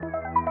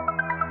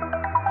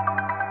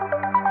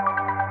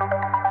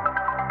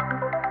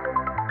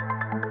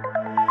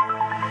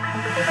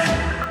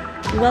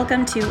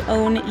Welcome to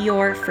Own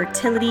Your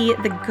Fertility,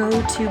 the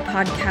go-to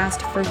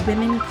podcast for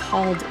women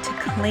called to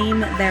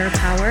claim their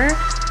power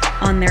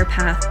on their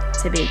path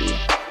to baby.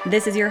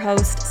 This is your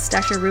host,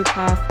 Stasha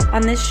Rupoff.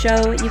 On this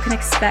show, you can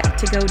expect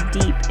to go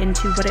deep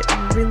into what it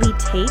really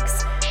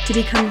takes to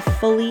become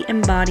fully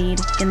embodied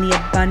in the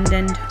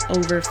abundant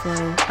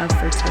overflow of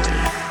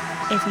fertility.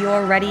 If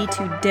you're ready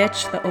to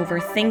ditch the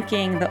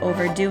overthinking, the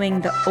overdoing,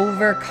 the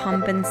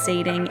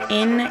overcompensating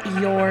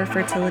in your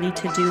fertility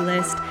to-do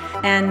list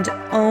and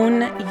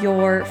own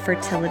your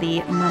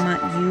fertility, mama,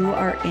 you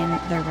are in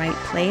the right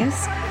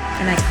place.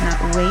 And I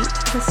cannot wait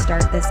to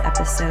start this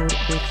episode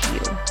with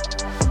you.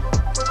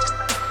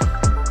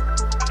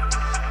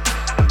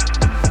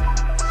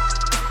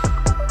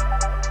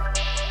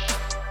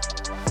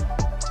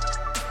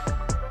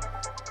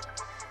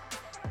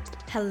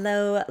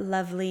 Hello,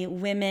 lovely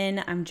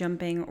women. I'm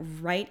jumping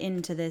right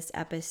into this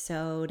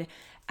episode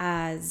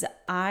as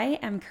I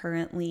am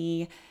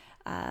currently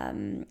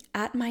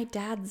at my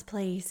dad's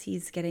place.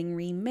 He's getting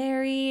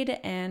remarried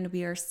and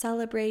we are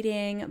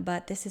celebrating,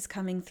 but this is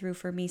coming through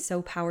for me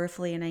so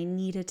powerfully and I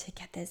needed to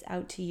get this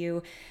out to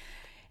you.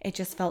 It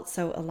just felt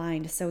so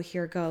aligned. So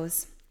here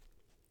goes.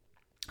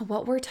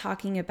 What we're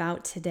talking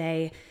about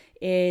today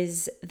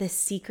is the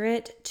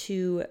secret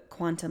to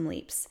quantum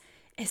leaps,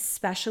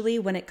 especially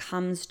when it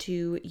comes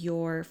to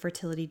your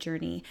fertility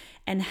journey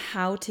and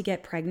how to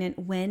get pregnant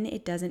when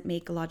it doesn't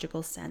make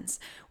logical sense.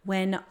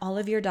 When all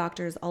of your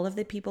doctors, all of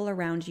the people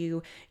around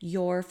you,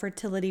 your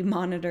fertility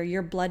monitor,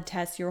 your blood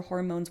tests, your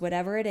hormones,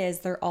 whatever it is,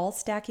 they're all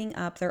stacking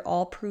up. They're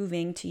all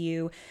proving to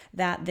you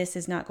that this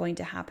is not going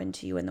to happen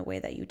to you in the way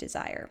that you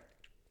desire.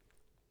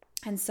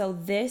 And so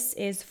this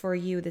is for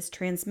you, this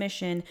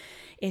transmission,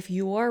 if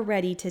you are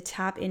ready to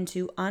tap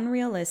into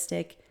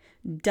unrealistic,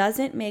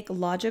 doesn't make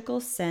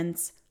logical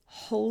sense,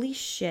 holy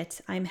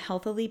shit, I'm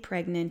healthily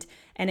pregnant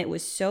and it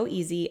was so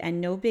easy and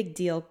no big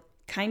deal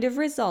kind of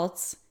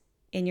results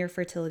in your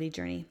fertility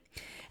journey.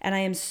 And I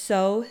am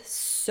so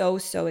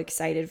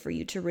excited for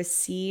you to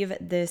receive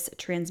this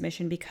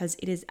transmission because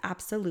it is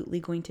absolutely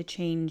going to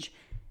change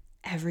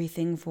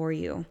everything for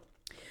you.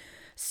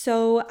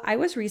 So I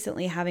was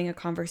recently having a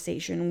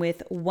conversation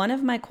with one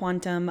of my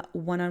quantum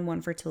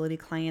one-on-one fertility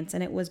clients,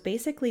 and it was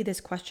basically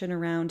this question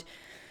around,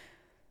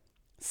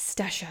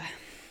 Stasha,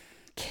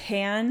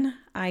 can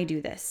I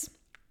do this?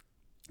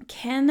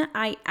 Can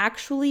I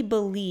actually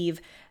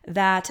believe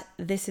that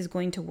this is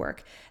going to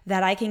work,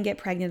 that I can get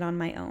pregnant on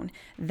my own,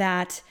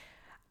 that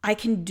I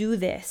can do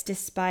this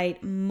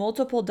despite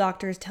multiple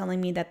doctors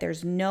telling me that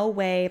there's no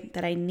way,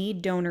 that I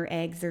need donor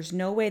eggs, there's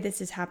no way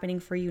this is happening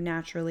for you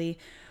naturally,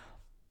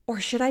 or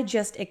should I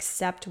just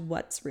accept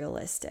what's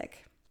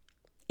realistic?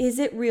 Is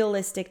it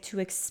realistic to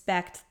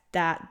expect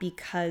that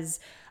because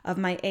of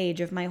my age,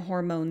 of my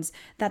hormones,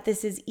 that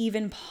this is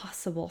even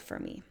possible for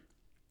me?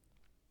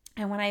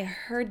 And when I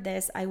heard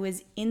this, I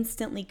was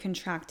instantly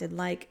contracted,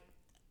 like,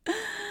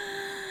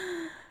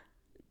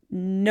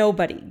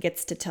 nobody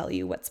gets to tell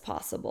you what's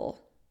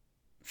possible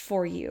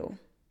for you,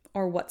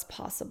 or what's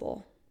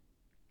possible,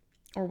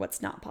 or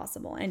what's not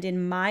possible. And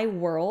in my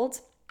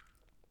world,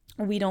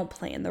 we don't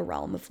play in the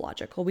realm of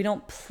logical. We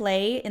don't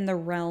play in the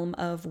realm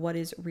of what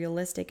is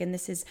realistic. And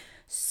this is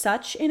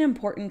such an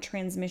important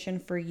transmission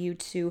for you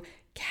to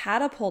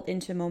catapult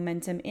into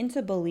momentum,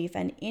 into belief,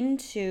 and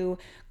into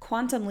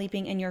quantum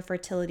leaping in your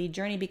fertility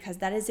journey, because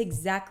that is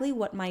exactly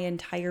what my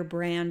entire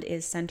brand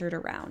is centered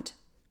around.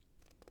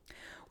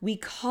 We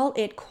call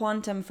it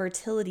quantum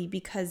fertility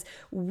because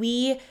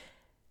we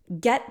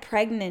get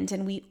pregnant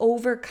and we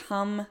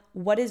overcome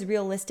what is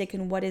realistic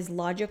and what is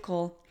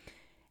logical.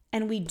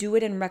 And we do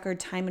it in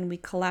record time and we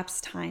collapse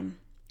time.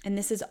 And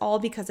this is all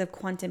because of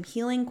quantum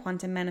healing,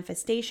 quantum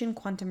manifestation,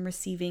 quantum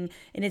receiving.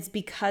 And it's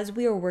because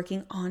we are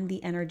working on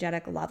the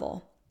energetic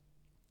level.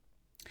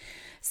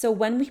 So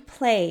when we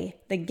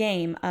play the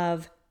game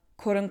of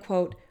quote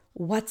unquote,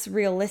 what's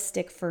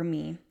realistic for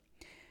me,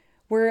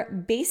 we're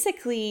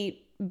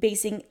basically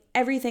basing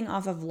everything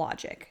off of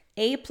logic.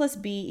 A plus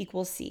B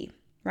equals C,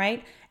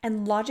 right?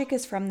 And logic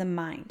is from the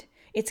mind.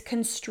 It's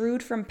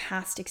construed from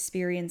past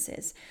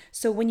experiences.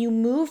 So when you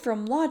move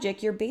from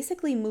logic, you're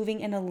basically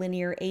moving in a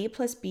linear A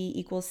plus B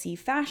equals C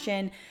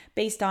fashion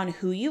based on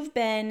who you've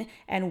been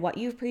and what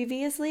you've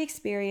previously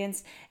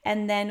experienced.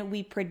 And then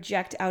we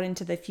project out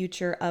into the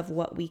future of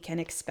what we can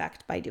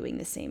expect by doing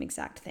the same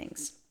exact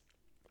things.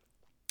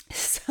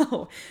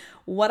 So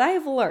what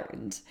I've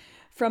learned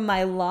from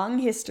my long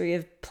history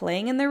of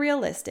playing in the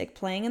realistic,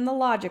 playing in the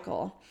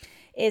logical,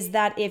 is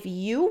that if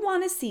you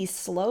want to see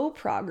slow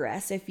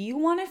progress, if you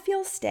want to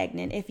feel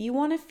stagnant, if you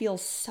want to feel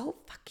so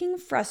fucking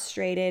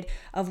frustrated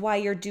of why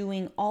you're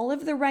doing all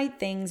of the right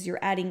things, you're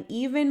adding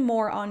even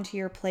more onto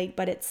your plate,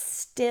 but it's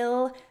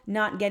still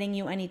not getting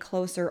you any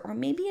closer, or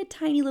maybe a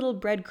tiny little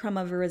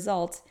breadcrumb of a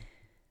result.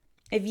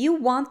 If you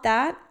want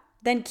that,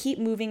 then keep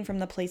moving from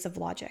the place of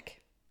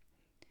logic.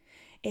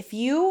 If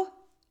you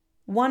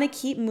want to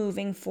keep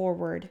moving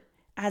forward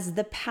as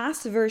the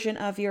past version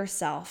of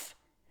yourself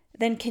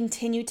then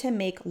continue to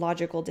make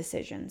logical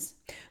decisions.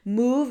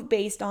 Move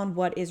based on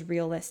what is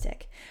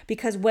realistic.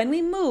 Because when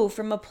we move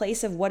from a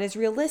place of what is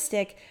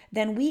realistic,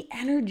 then we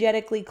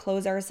energetically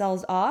close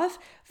ourselves off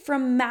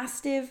from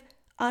massive,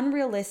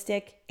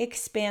 unrealistic,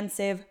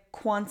 expansive,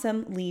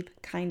 quantum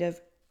leap kind of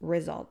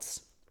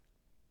results.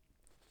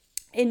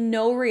 In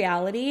no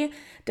reality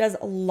does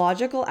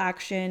logical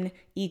action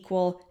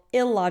equal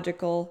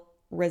illogical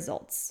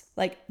results.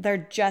 Like, they're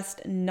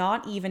just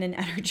not even an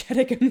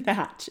energetic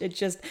match. It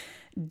just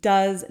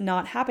does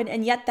not happen.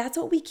 And yet that's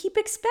what we keep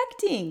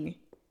expecting,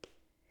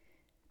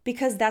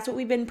 because that's what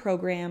we've been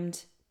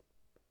programmed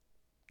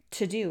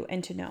to do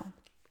and to know.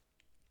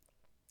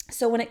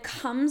 So when it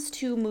comes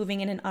to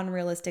moving in an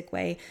unrealistic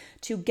way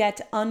to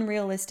get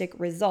unrealistic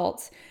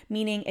results,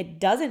 meaning it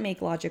doesn't make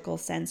logical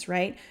sense,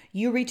 right?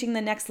 You reaching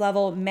the next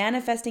level,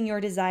 manifesting your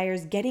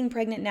desires, getting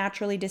pregnant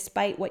naturally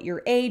despite what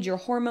your age, your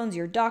hormones,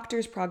 your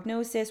doctor's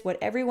prognosis, what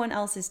everyone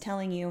else is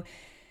telling you,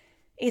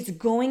 it's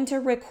going to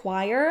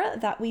require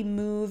that we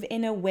move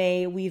in a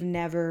way we've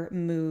never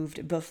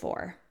moved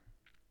before.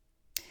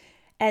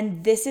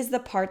 And this is the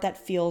part that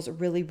feels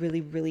really,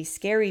 really, really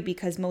scary,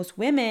 because most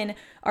women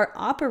are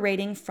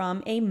operating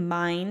from a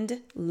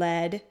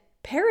mind-led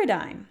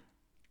paradigm,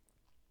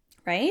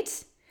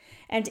 right?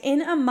 And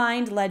in a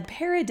mind-led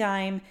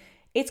paradigm,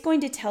 it's going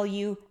to tell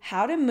you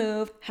how to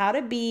move, how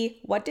to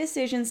be, what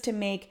decisions to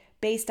make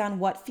based on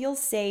what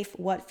feels safe,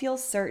 what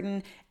feels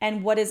certain,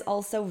 and what is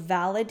also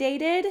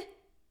validated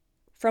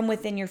from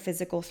within your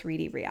physical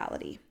 3D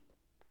reality.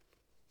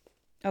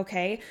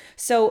 Okay,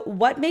 so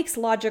what makes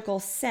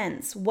logical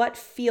sense? What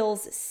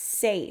feels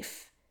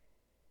safe?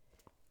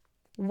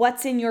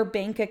 What's in your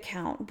bank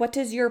account? What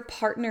does your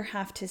partner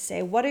have to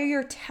say? What are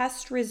your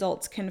test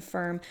results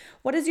confirm?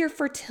 What is your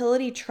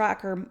fertility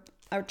tracker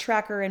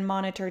and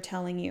monitor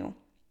telling you?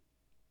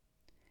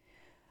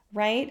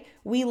 Right?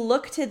 We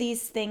look to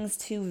these things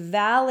to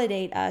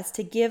validate us,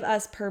 to give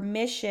us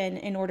permission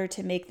in order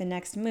to make the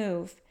next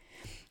move.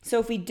 So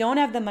if we don't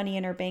have the money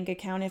in our bank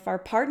account, if our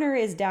partner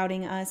is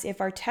doubting us, if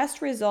our test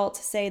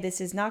results say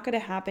this is not going to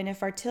happen,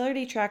 if our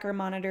fertility tracker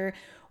monitor,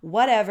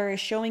 whatever, is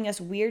showing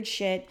us weird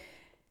shit,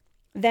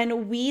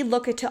 then we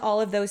look into all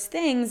of those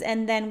things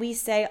and then we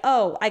say,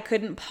 oh, I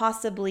couldn't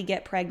possibly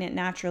get pregnant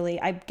naturally.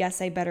 I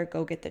guess I better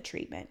go get the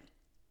treatment.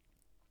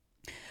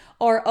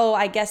 Or, oh,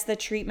 I guess the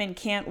treatment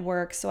can't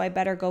work, so I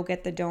better go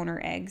get the donor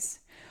eggs.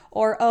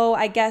 Or, oh,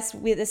 I guess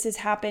this has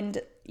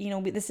happened,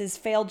 this is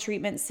failed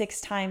treatment 6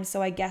 times, so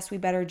I guess we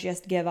better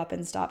just give up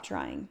and stop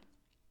trying.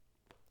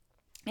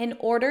 In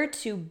order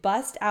to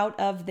bust out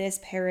of this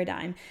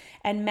paradigm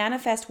and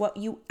manifest what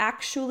you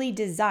actually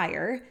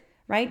desire,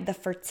 right? The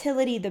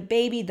fertility, the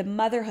baby, the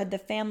motherhood, the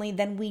family,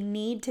 then we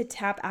need to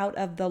tap out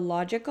of the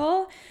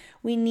logical.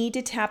 We need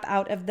to tap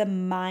out of the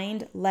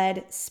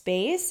mind-led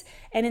space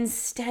and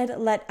instead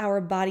let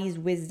our body's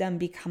wisdom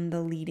become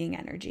the leading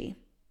energy.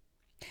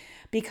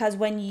 Because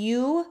when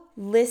you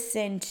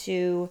listen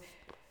to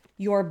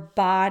your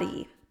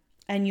body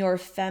and your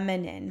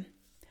feminine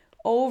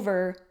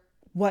over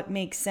what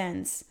makes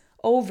sense,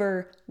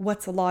 over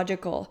what's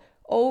logical,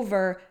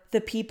 over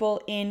the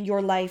people in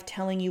your life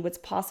telling you what's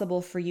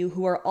possible for you,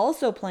 who are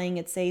also playing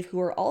it safe, who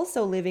are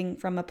also living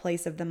from a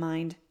place of the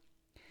mind.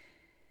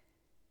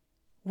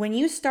 When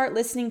you start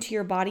listening to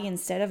your body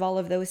instead of all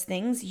of those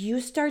things, you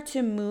start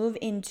to move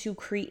into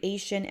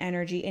creation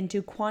energy,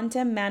 into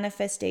quantum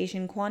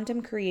manifestation,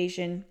 quantum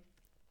creation,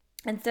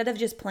 instead of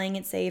just playing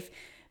it safe,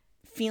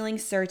 feeling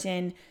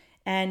certain,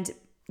 and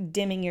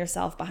dimming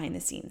yourself behind the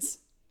scenes.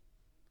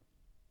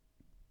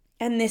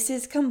 And this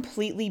is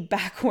completely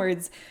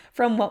backwards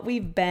from what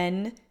we've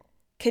been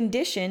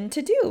conditioned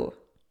to do,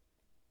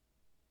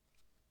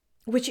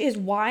 which is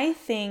why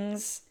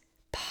things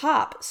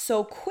pop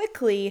so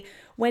quickly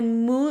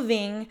when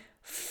moving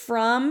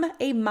from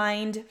a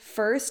mind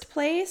first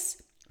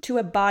place to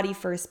a body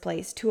first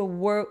place, to a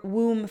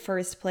womb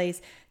first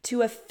place,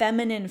 to a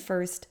feminine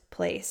first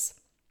place.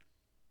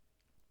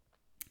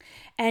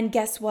 And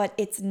guess what?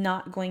 It's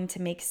not going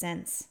to make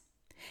sense.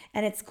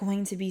 And it's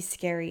going to be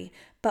scary.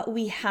 But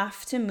we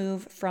have to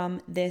move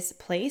from this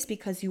place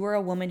because you are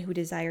a woman who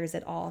desires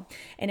it all.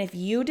 And if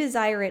you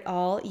desire it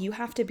all, you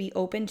have to be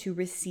open to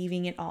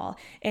receiving it all.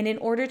 And in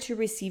order to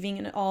receiving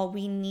it all,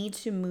 we need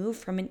to move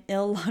from an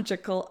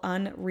illogical,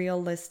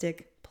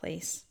 unrealistic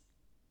place.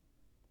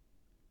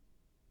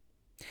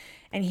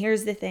 And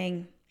here's the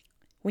thing.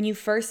 When you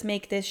first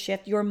make this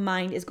shift, your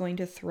mind is going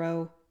to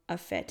throw a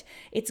fit.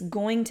 It's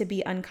going to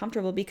be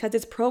uncomfortable because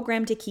it's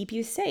programmed to keep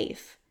you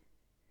safe.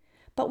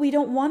 But we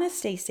don't want to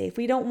stay safe.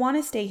 We don't want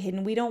to stay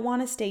hidden. We don't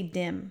want to stay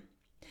dim.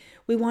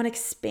 We want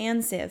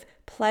expansive,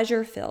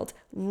 pleasure-filled,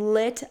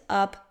 lit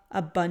up,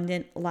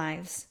 abundant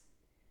lives.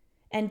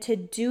 And to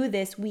do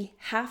this, we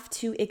have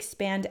to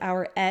expand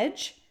our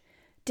edge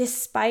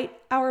despite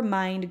our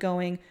mind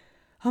going,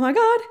 oh my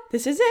God,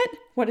 this is it.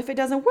 What if it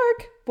doesn't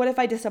work? What if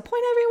I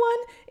disappoint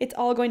everyone? It's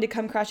all going to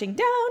come crashing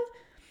down.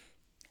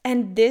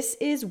 And this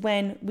is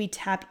when we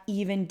tap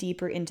even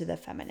deeper into the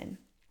feminine.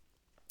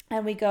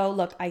 And we go,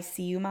 look, I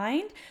see you,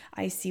 mind.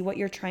 I see what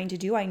you're trying to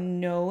do. I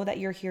know that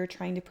you're here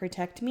trying to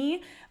protect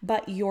me,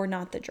 but you're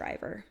not the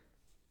driver.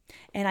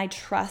 And I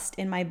trust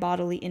in my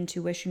bodily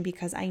intuition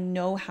because I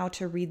know how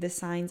to read the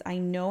signs. I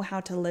know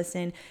how to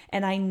listen.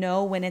 And I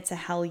know when it's a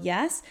hell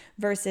yes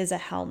versus a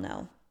hell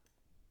no.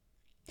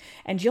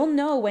 And you'll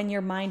know when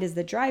your mind is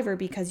the driver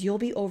because you'll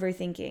be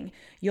overthinking.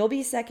 You'll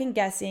be second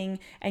guessing,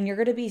 and you're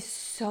going to be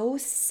so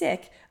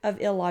sick of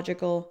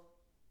illogical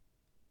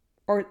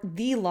or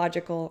the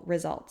logical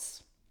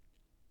results.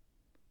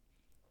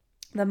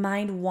 The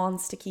mind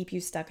wants to keep you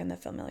stuck in the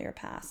familiar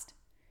past.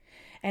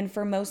 And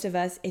for most of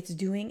us, it's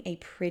doing a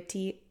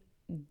pretty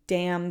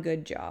damn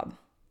good job.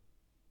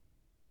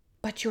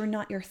 But you're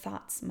not your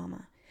thoughts,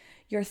 mama.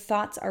 Your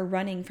thoughts are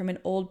running from an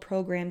old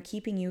program,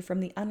 keeping you from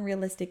the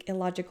unrealistic,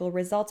 illogical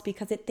results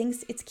because it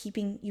thinks it's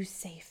keeping you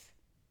safe.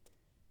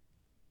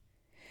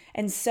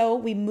 And so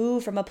we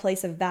move from a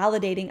place of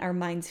validating our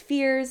mind's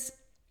fears,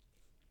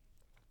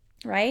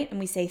 right? And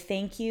we say,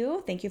 thank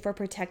you for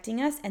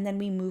protecting us. And then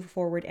we move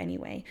forward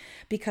anyway,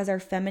 because our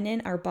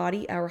feminine, our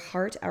body, our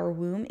heart, our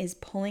womb is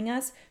pulling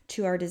us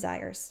to our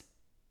desires.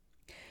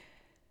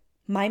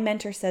 My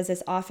mentor says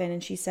this often,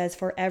 and she says,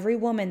 for every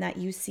woman that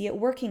you see it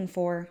working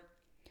for,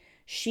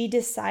 she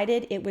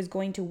decided it was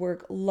going to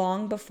work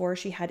long before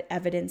she had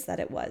evidence that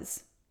it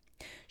was.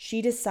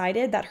 She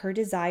decided that her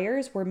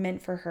desires were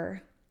meant for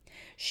her.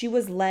 She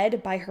was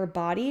led by her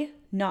body,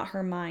 not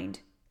her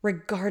mind,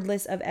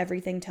 regardless of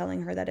everything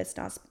telling her that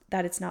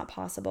it's not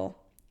possible.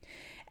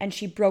 And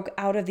she broke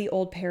out of the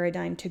old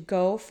paradigm to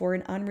go for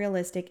an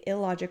unrealistic,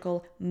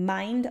 illogical,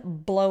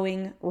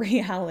 mind-blowing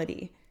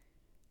reality.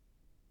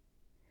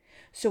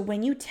 So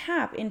when you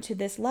tap into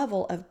this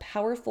level of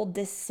powerful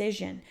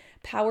decision,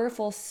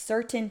 powerful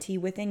certainty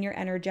within your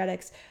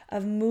energetics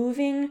of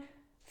moving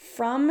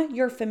from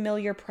your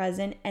familiar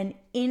present and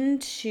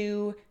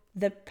into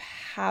the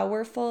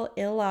powerful,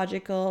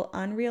 illogical,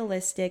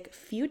 unrealistic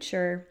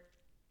future,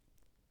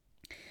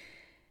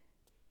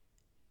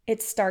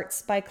 it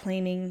starts by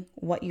claiming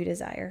what you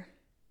desire,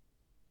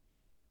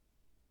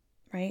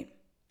 right?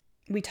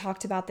 We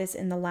talked about this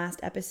in the last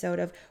episode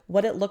of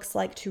what it looks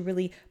like to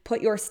really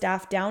put your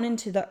staff down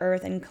into the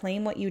earth and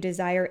claim what you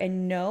desire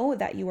and know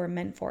that you are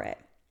meant for it.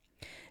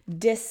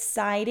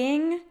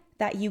 Deciding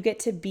that you get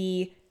to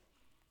be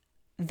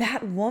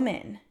that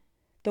woman,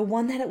 the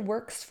one that it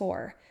works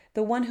for,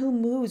 the one who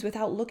moves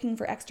without looking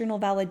for external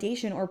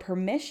validation or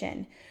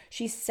permission.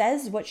 She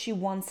says what she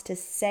wants to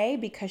say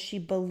because she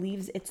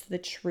believes it's the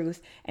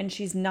truth, and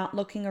she's not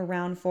looking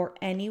around for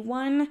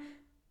anyone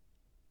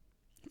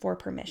for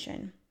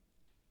permission.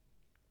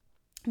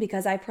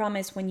 Because I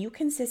promise, when you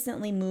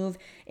consistently move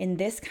in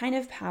this kind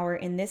of power,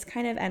 in this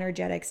kind of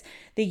energetics,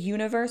 the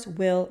universe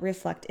will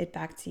reflect it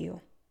back to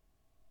you.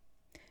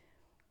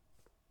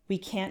 We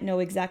can't know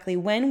exactly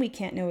when, we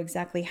can't know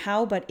exactly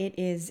how, but it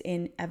is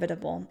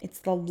inevitable. It's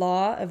the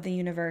law of the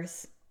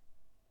universe.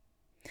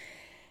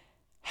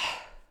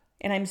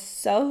 And I'm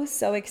so,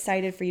 so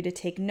excited for you to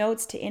take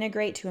notes, to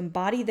integrate, to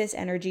embody this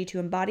energy, to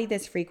embody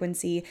this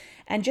frequency,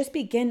 and just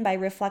begin by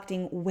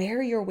reflecting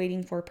where you're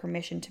waiting for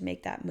permission to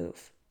make that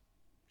move.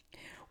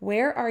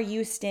 Where are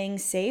you staying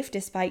safe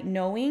despite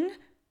knowing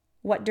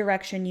what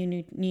direction you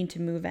need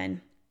to move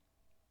in?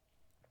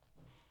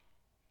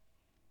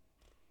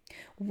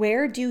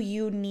 Where do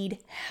you need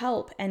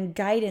help and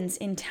guidance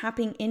in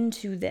tapping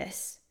into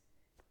this?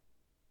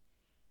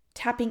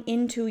 Tapping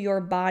into your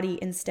body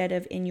instead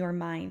of in your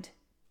mind.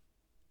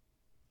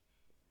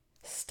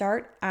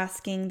 Start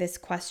asking this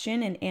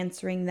question and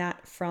answering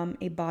that from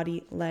a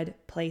body-led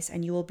place,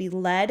 and you will be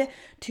led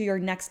to your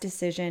next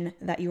decision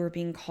that you are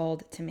being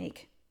called to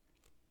make.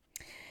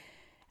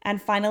 And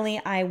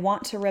finally, I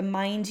want to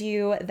remind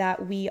you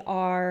that we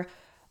are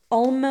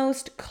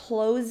almost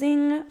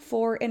closing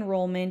for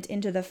enrollment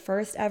into the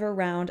first ever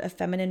round of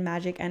Feminine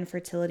Magic and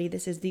Fertility.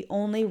 This is the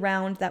only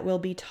round that will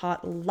be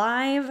taught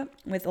live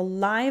with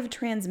live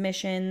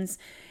transmissions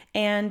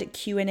and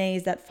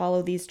Q&As that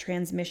follow these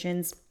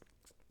transmissions.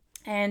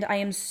 And I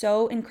am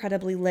so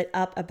incredibly lit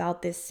up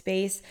about this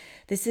space.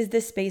 This is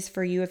the space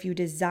for you if you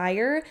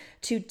desire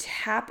to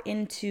tap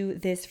into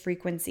this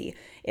frequency.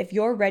 If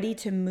you're ready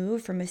to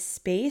move from a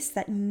space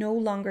that no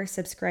longer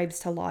subscribes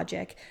to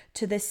logic,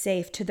 to the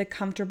safe, to the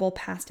comfortable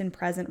past and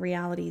present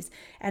realities,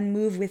 and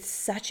move with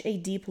such a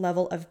deep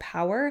level of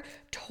power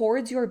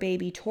towards your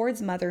baby,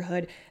 towards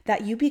motherhood,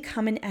 that you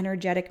become an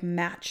energetic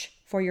match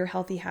for your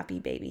healthy, happy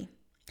baby.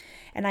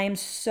 And I am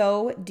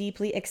so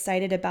deeply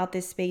excited about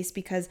this space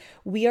because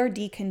we are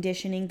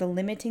deconditioning the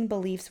limiting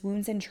beliefs,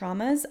 wounds, and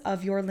traumas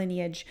of your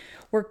lineage.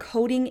 We're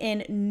coding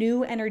in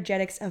new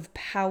energetics of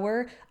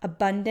power,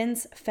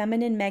 abundance,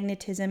 feminine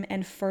magnetism,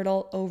 and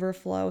fertile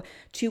overflow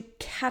to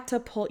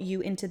catapult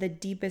you into the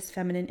deepest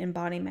feminine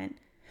embodiment.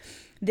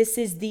 This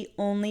is the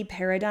only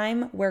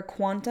paradigm where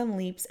quantum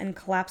leaps and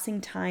collapsing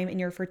time in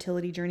your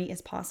fertility journey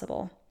is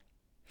possible.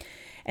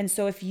 And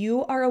so if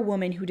you are a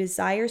woman who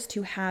desires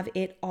to have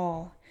it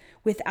all,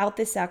 without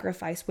the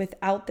sacrifice,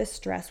 without the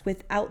stress,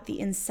 without the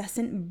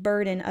incessant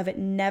burden of it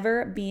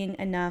never being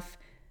enough,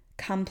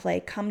 come play.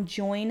 Come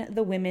join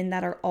the women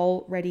that are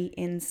already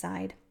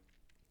inside.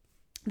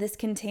 This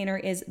container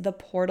is the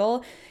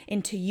portal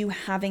into you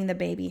having the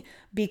baby,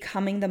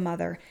 becoming the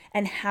mother,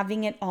 and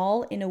having it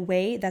all in a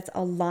way that's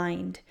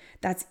aligned,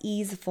 that's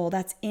easeful,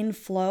 that's in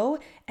flow,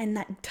 and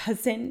that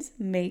doesn't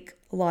make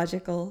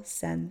logical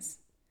sense.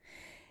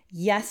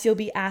 Yes, you'll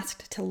be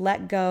asked to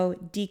let go,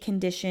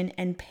 decondition,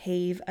 and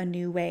pave a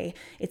new way.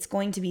 It's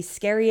going to be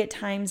scary at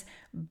times,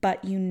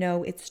 but you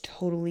know it's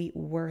totally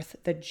worth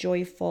the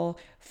joyful,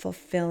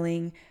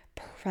 fulfilling,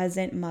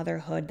 present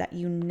motherhood that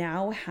you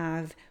now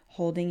have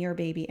holding your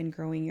baby and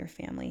growing your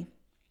family.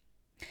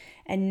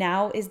 And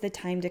now is the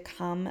time to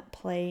come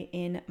play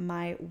in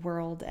my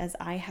world, as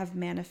I have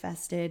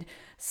manifested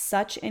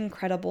such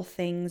incredible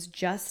things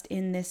just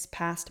in this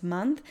past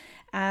month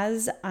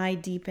as I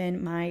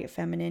deepen my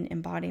feminine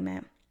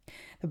embodiment.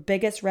 The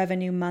biggest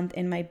revenue month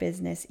in my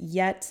business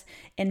yet,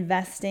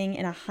 investing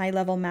in a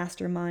high-level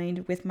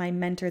mastermind with my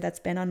mentor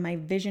that's been on my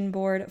vision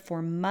board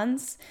for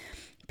months,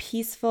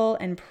 peaceful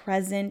and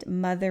present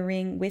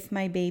mothering with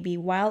my baby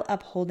while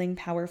upholding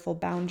powerful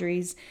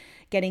boundaries,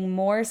 getting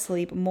more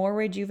sleep, more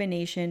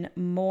rejuvenation,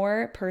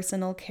 more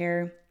personal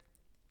care,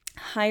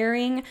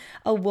 hiring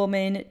a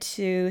woman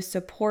to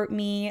support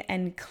me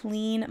and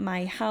clean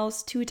my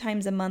house 2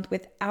 times a month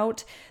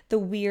without the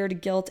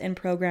weird guilt and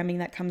programming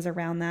that comes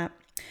around that.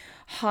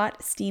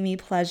 Hot, steamy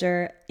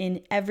pleasure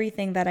in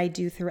everything that I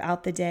do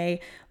throughout the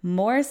day.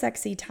 More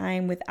sexy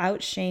time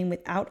without shame,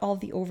 without all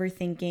the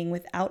overthinking,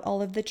 without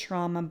all of the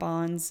trauma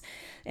bonds,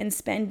 and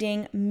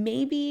spending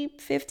maybe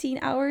 15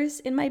 hours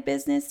in my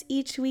business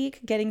each week,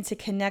 getting to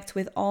connect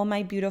with all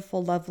my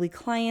beautiful, lovely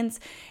clients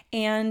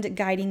and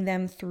guiding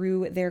them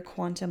through their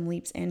quantum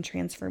leaps and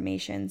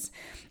transformations.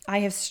 I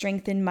have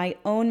strengthened my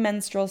own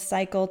menstrual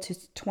cycle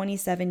to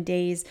 27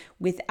 days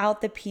without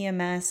the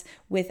PMS,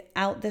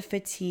 without the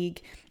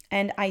fatigue.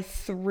 And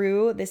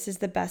this is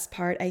the best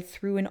part, I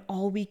threw an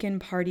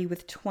all-weekend party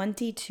with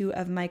 22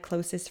 of my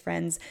closest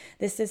friends.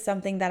 This is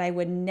something that I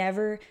would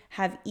never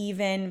have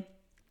even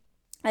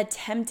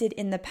attempted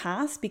in the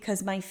past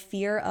because my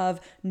fear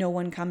of no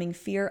one coming,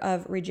 fear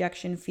of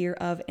rejection, fear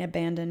of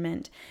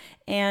abandonment.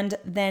 And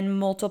then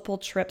multiple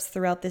trips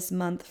throughout this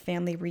month,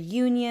 family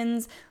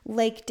reunions,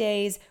 lake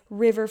days,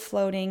 river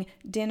floating,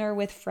 dinner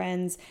with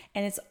friends,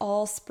 and it's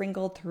all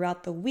sprinkled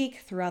throughout the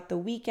week, throughout the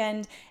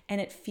weekend,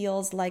 and it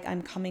feels like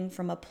I'm coming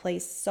from a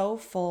place so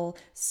full,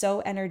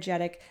 so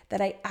energetic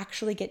that I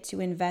actually get to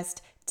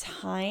invest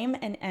time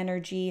and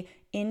energy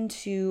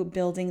into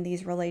building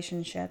these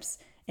relationships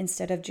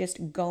instead of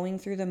just going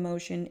through the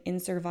motion in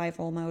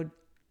survival mode.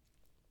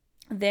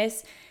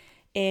 This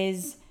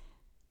is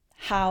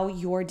how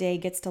your day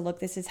gets to look.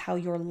 This is how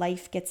your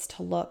life gets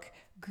to look.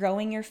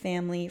 Growing your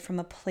family from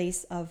a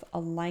place of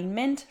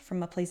alignment,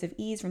 from a place of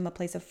ease, from a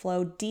place of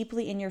flow,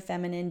 deeply in your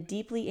feminine,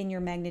 deeply in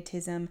your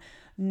magnetism.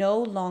 No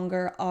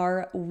longer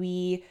are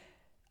we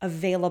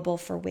available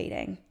for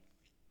waiting.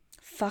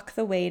 Fuck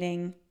the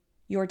waiting.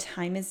 Your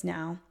time is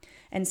now.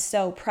 And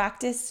so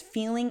practice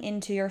feeling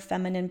into your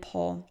feminine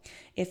pull.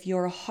 If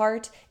your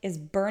heart is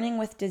burning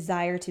with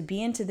desire to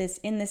be in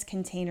this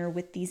container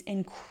with these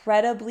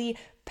incredibly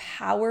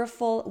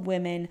powerful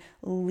women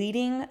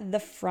leading the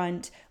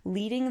front,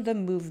 leading the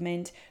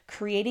movement,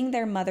 creating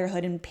their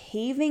motherhood and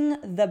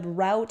paving the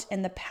route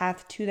and the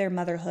path to their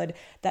motherhood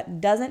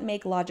that doesn't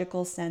make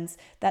logical sense,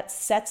 that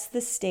sets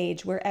the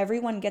stage where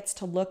everyone gets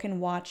to look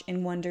and watch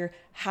and wonder,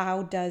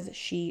 how does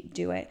she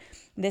do it?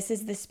 This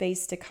is the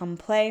space to come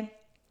play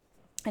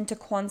and to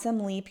quantum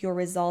leap your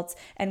results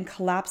and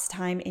collapse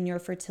time in your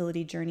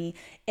fertility journey,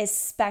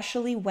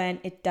 especially when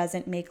it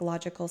doesn't make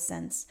logical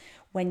sense.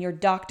 When your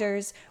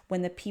doctors,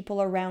 when the people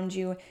around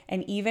you,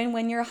 and even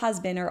when your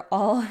husband are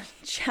all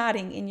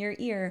chatting in your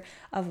ear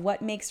of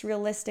what makes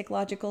realistic,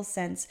 logical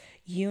sense,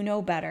 you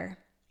know better.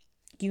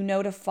 You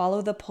know to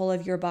follow the pull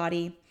of your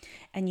body,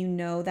 and you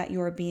know that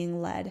you're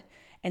being led.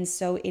 And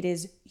so it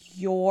is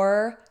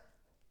your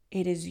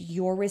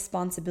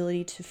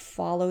responsibility to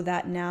follow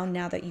that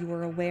now that you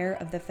are aware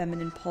of the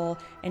feminine pull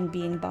and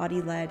being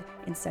body-led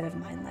instead of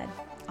mind-led.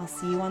 I'll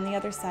see you on the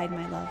other side,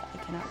 my love. I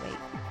cannot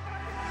wait.